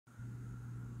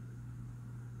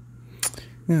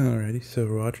Alrighty, so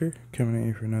Roger, coming at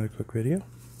you for another quick video.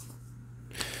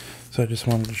 So I just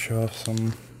wanted to show off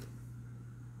some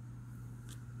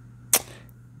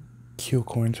Keel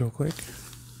coins real quick.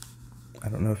 I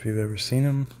don't know if you've ever seen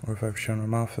them or if I've shown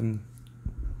them off in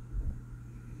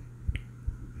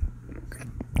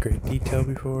great detail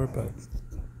before, but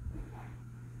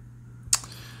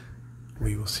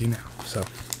we will see now. So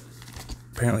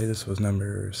apparently this was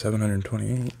number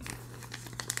 728.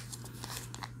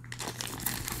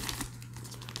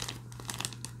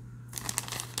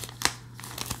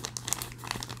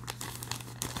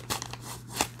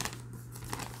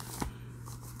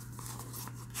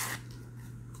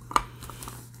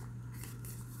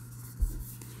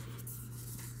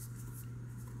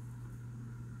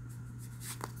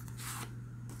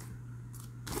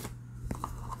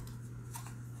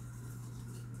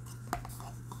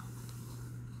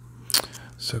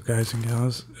 So guys and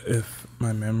gals, if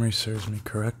my memory serves me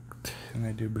correct, and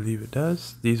I do believe it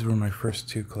does, these were my first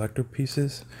two collector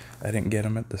pieces. I didn't get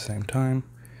them at the same time.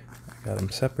 I got them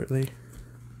separately.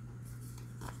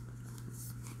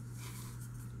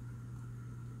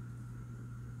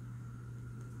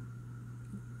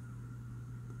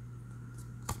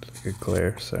 It's like a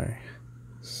glare, sorry.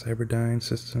 Cyberdyne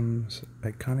Systems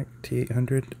Iconic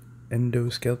T800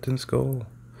 Endoskeleton Skull.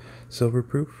 Silver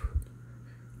proof.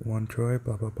 1 troy,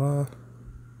 blah blah blah.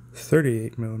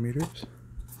 38 millimeters.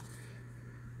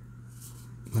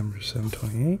 Number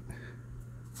 728.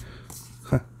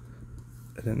 Huh.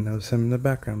 I didn't notice him in the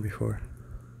background before.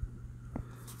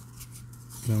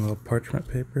 And a little parchment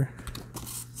paper.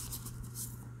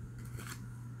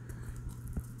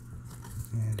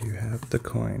 And you have the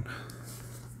coin.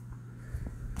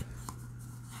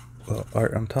 Well,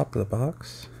 art on top of the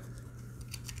box.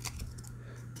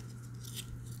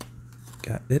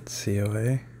 Got its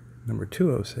COA, number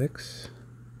 206.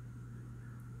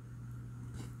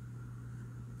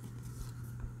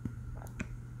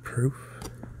 Proof.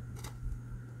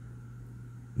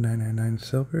 999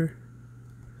 silver.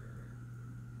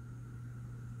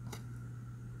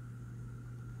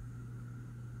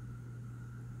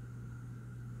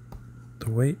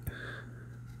 The weight.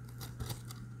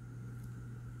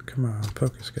 Come on,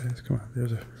 focus guys, come on.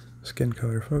 There's a skin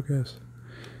color focus.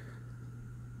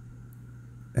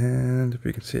 And if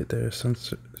you can see it there,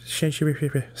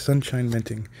 Sunshine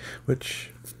Minting,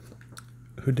 which,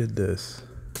 who did this?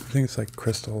 I think it's like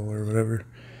Crystal or whatever.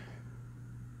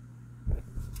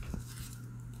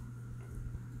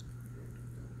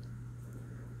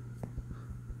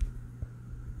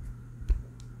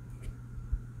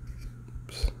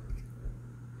 Oops.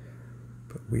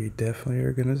 But we definitely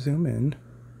are going to zoom in.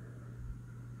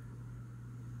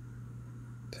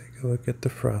 Take a look at the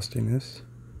frostiness.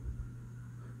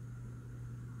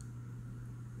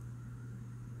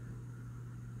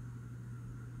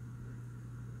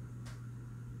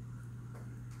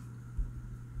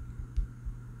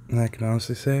 And I can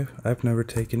honestly say, I've never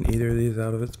taken either of these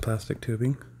out of its plastic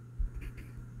tubing.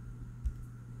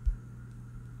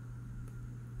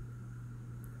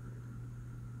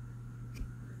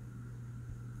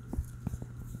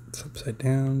 It's upside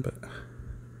down, but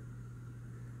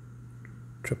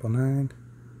 999,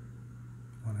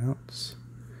 1 ounce.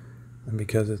 And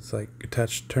because it's like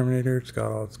attached to Terminator, it's got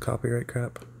all its copyright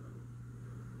crap.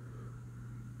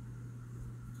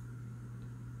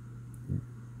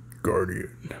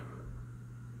 Guardian.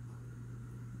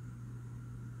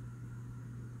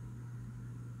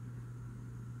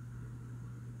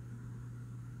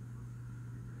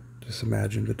 Just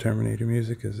imagine the Terminator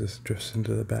music as this drifts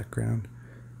into the background.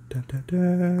 Dun, dun,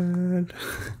 dun.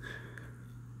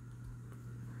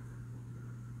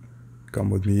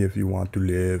 Come with me if you want to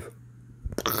live.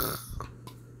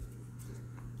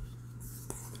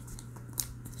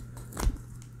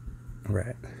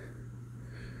 Alright.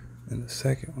 And the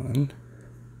second one,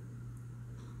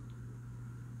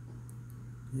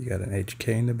 you got an HK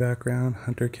in the background,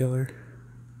 Hunter Killer.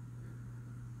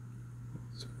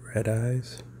 Some red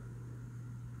eyes.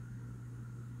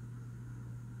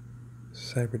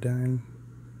 Cyberdyne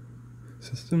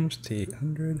Systems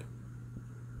T800.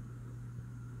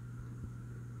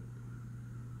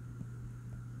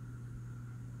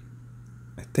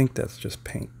 I think that's just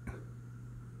paint.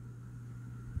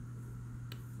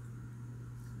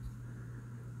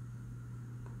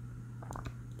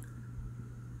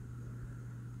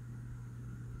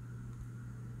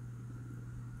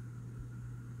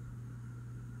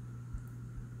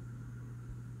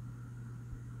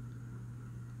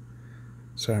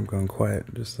 Sorry, I'm going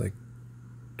quiet, just like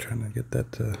trying to get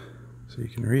that so you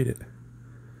can read it.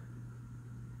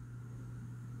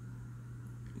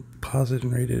 Pause it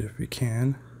and read it if you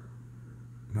can.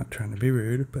 I'm not trying to be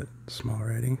rude, but small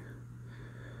writing.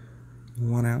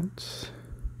 1 ounce,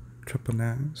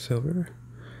 999 silver.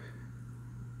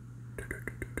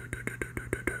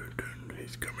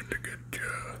 He's coming to get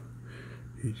ya.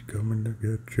 He's coming to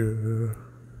get ya.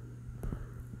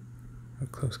 How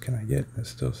close can I get and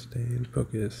still stay in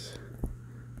focus?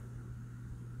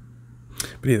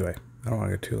 But either way, I don't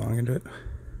want to get too long into it.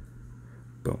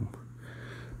 Boom.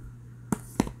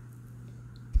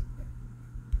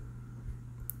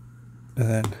 And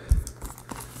then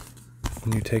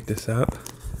when you take this out,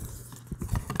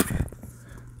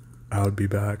 I'll be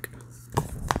back.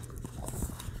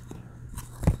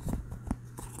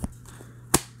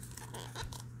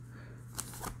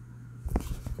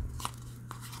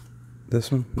 This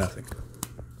one, nothing.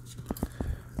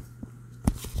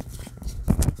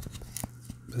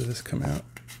 Does this come out?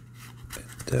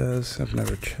 It does. I've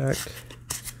never checked.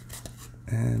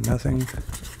 And nothing.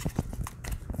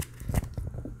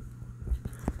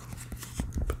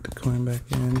 Put the coin back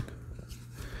in.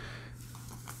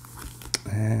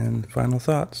 And final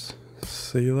thoughts.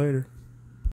 See you later.